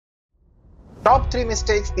Top 3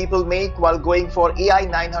 mistakes people make while going for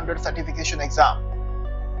AI-900 certification exam.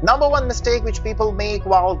 Number one mistake which people make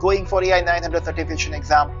while going for AI-900 certification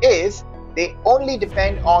exam is they only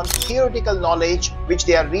depend on theoretical knowledge which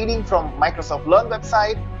they are reading from Microsoft Learn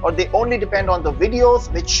website, or they only depend on the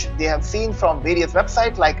videos which they have seen from various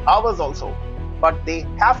websites like ours also. But they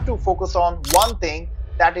have to focus on one thing,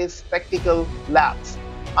 that is practical labs.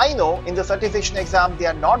 I know in the certification exam they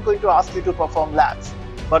are not going to ask you to perform labs,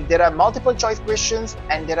 but there are multiple choice questions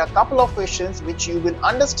and there are a couple of questions which you will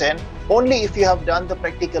understand only if you have done the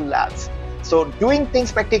practical labs. So doing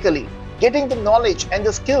things practically, getting the knowledge and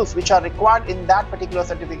the skills which are required in that particular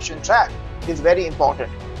certification track is very important.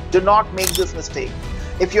 Do not make this mistake.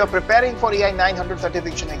 If you are preparing for AI-900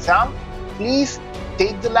 certification exam, please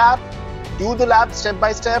take the lab, do the lab step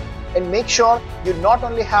by step, and make sure you not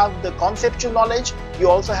only have the conceptual knowledge, you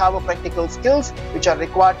also have a practical skills which are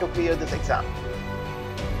required to clear this exam.